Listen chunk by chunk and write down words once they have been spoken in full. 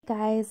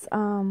guys.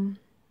 I'm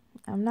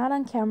not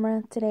on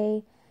camera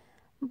today,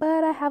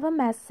 but I have a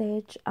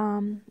message.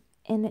 And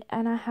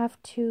I have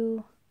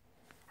to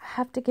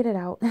get it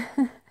out.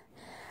 I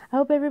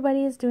hope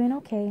everybody is doing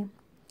okay.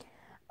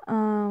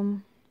 I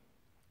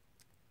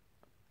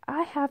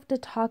have to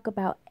talk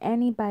about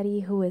anybody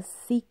who is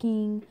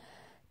seeking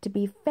to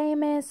be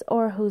famous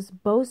or who's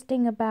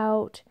boasting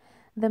about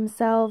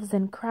themselves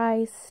in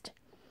Christ.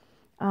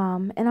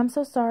 And I'm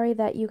so sorry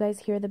that you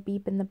guys hear the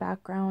beep in the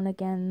background.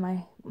 Again,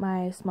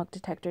 my smoke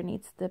detector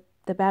needs the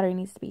battery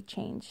needs to be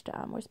changed.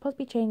 We're supposed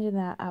to be changing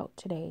that out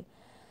today.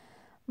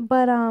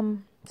 But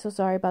so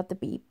sorry about the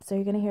beep. So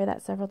you're going to hear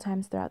that several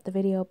times throughout the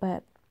video,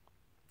 but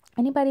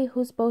anybody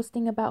who's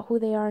boasting about who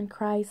they are in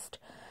Christ,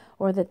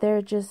 or that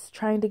they're just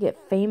trying to get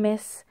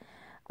famous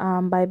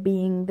by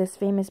being this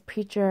famous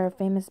preacher or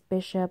famous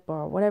bishop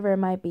or whatever it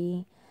might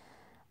be,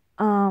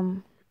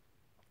 the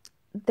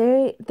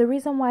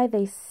reason why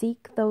they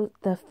seek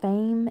the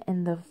fame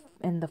and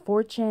the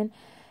fortune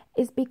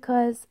is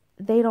because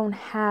they don't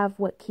have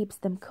what keeps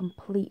them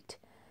complete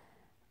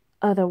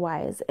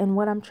otherwise. And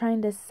what I'm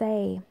trying to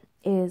say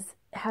is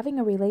having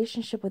a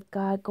relationship with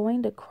God,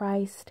 going to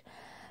Christ,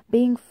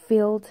 being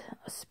filled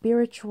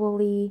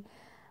spiritually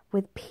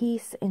with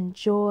peace and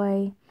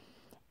joy,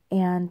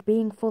 and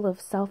being full of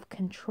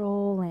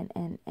self-control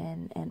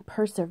and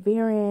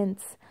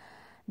perseverance.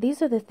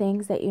 These are the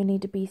things that you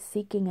need to be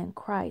seeking in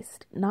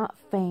Christ, not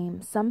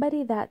fame.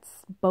 Somebody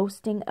that's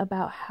boasting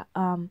about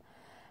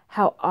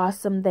how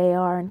awesome they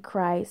are in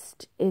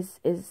Christ is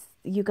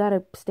you got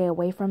to stay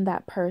away from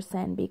that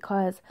person,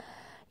 because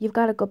you've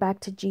got to go back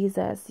to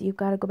Jesus. You've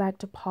got to go back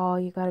to Paul.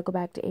 You've got to go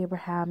back to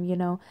Abraham.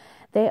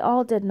 They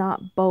all did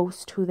not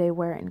boast who they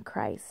were in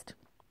Christ.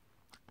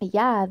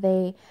 Yeah,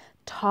 they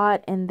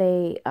taught and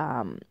they,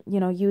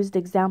 used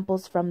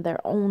examples from their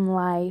own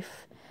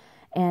life,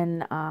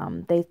 and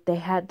they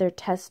had their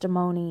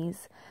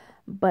testimonies,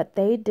 but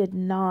they did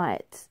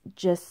not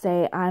just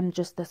say, I'm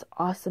just this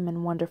awesome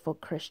and wonderful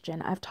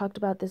Christian. I've talked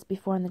about this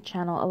before on the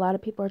channel. A lot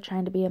of people are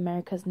trying to be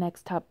America's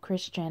next top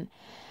Christian,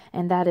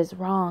 and that is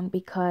wrong,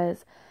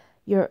 because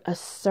you're a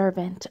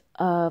servant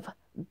of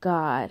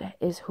God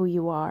is who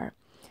you are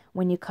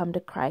when you come to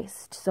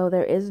Christ. So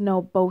there is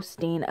no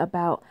boasting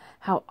about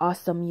how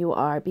awesome you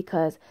are,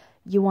 because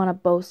you want to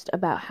boast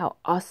about how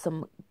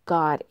awesome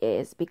God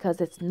is,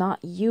 because it's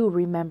not you,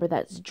 remember,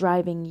 that's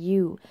driving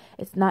you.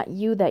 It's not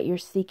you that you're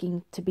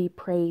seeking to be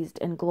praised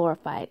and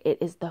glorified. It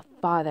is the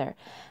Father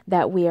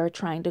that we are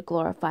trying to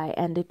glorify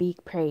and to be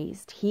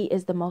praised. He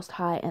is the most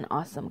high and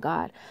awesome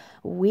God.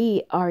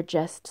 We are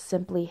just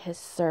simply his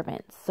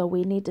servants. So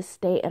we need to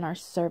stay in our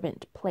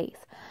servant place.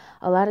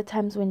 A lot of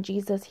times when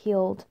Jesus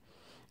healed,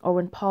 or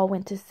when Paul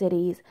went to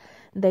cities,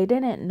 they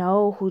didn't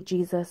know who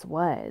Jesus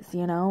was, They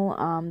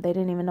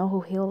didn't even know who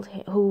healed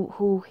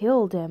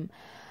him.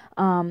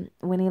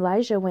 When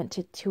Elijah went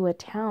to a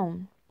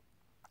town,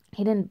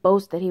 he didn't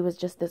boast that he was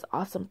just this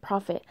awesome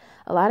prophet.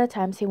 A lot of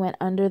times he went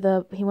under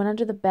the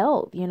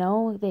belt,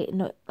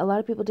 a lot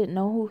of people didn't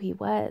know who he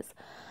was.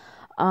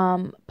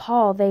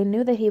 Paul, they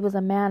knew that he was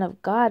a man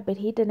of God, but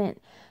he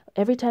didn't.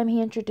 Every time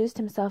he introduced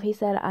himself, he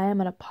said, I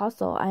am an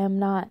apostle. I am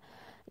not,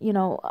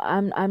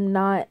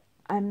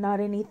 I'm not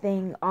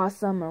anything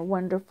awesome or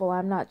wonderful.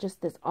 I'm not just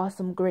this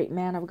awesome, great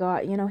man of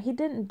God. He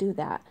didn't do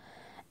that.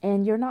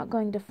 And you're not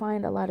going to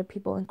find a lot of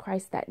people in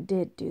Christ that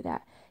did do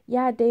that.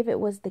 Yeah, David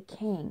was the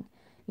king,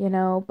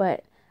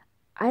 but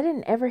I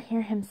didn't ever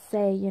hear him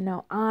say,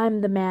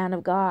 I'm the man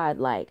of God.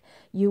 Like,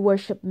 you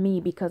worship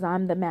me because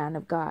I'm the man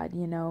of God.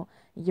 I'm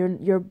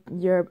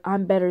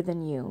better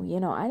than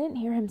you. I didn't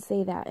hear him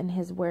say that in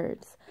his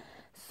words.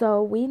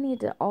 So we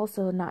need to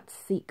also not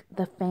seek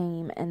the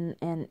fame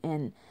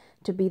and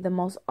to be the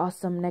most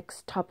awesome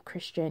next top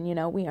Christian.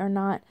 We are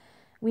not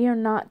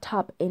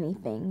top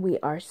anything. We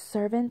are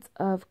servants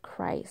of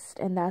Christ,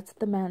 and that's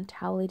the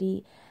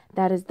mentality,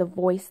 that is the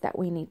voice that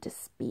we need to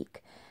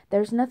speak.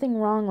 There's nothing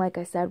wrong, like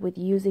I said, with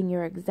using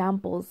your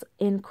examples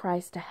in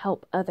Christ to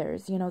help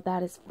others.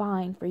 That is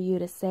fine for you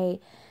to say,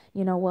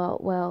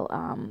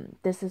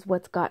 this is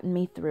what's gotten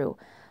me through,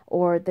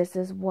 or this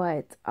is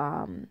what,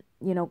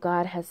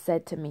 God has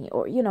said to me,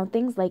 or,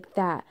 things like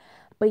that.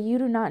 But you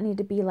do not need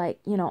to be like,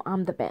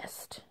 I'm the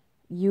best.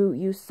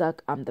 You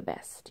suck, I'm the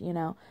best,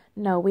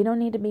 No, we don't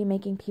need to be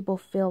making people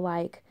feel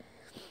like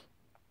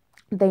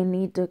they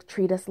need to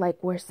treat us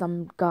like we're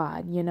some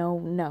God,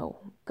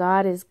 No,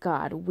 God is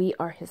God. We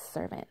are his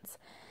servants.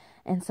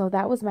 And so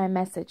that was my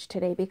message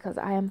today, because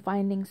I am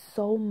finding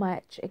so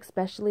much,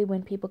 especially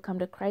when people come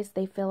to Christ,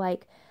 they feel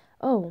like,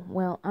 oh,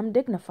 well, I'm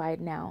dignified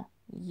now.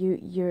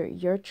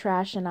 You're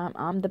trash and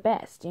I'm the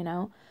best,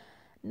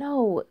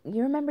 No,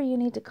 you remember, you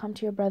need to come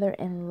to your brother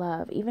in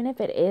love, even if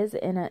it is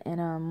in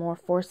a more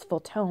forceful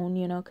tone,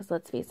 because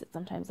let's face it,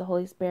 sometimes the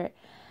Holy Spirit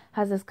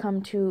has us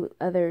come to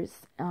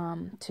others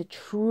to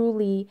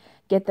truly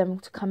get them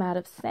to come out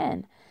of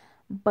sin.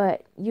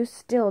 But you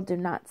still do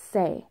not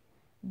say,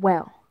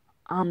 well,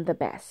 I'm the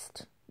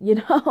best,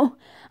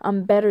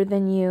 I'm better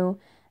than you.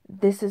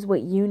 this is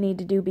what you need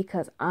to do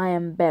because I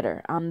am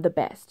better, I'm the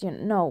best.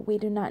 No, we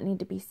do not need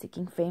to be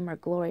seeking fame or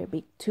glory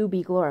to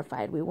be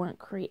glorified. We weren't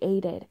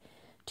created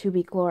to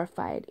be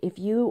glorified. If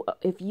you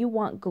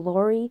want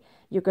glory,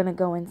 you're going to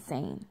go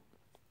insane.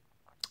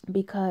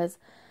 Because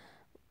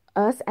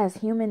us as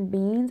human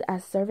beings,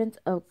 as servants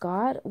of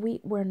God,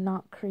 we were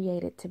not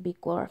created to be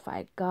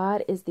glorified.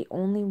 God is the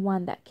only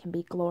one that can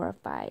be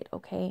glorified,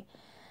 okay?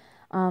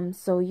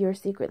 So you're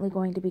secretly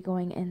going to be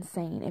going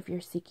insane if you're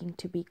seeking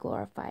to be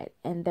glorified.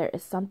 And there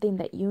is something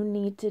that you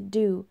need to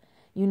do.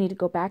 You need to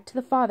go back to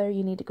the Father.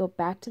 You need to go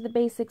back to the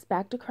basics,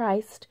 back to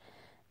Christ,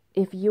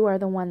 if you are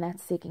the one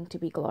that's seeking to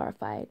be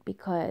glorified,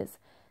 because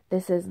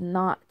this is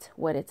not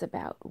what it's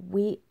about.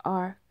 We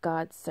are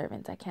God's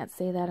servants. I can't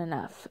say that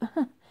enough.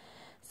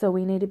 So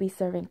we need to be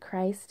serving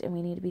Christ and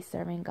we need to be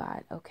serving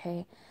God,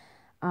 okay?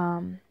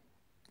 And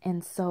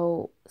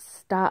so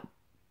stop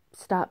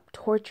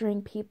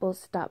torturing people,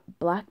 stop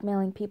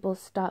blackmailing people,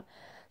 stop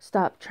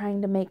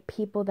trying to make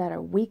people that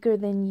are weaker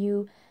than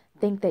you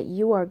think that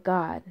you are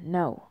God.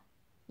 No.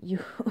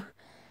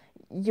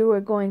 You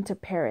are going to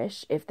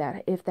perish if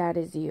that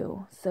is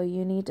you. So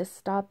you need to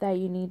stop that.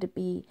 You need to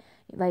be,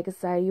 like I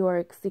said, you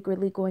are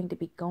secretly going to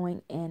be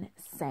going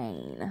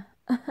insane.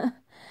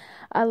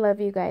 I love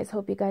you guys.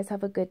 Hope you guys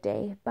have a good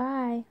day. Bye.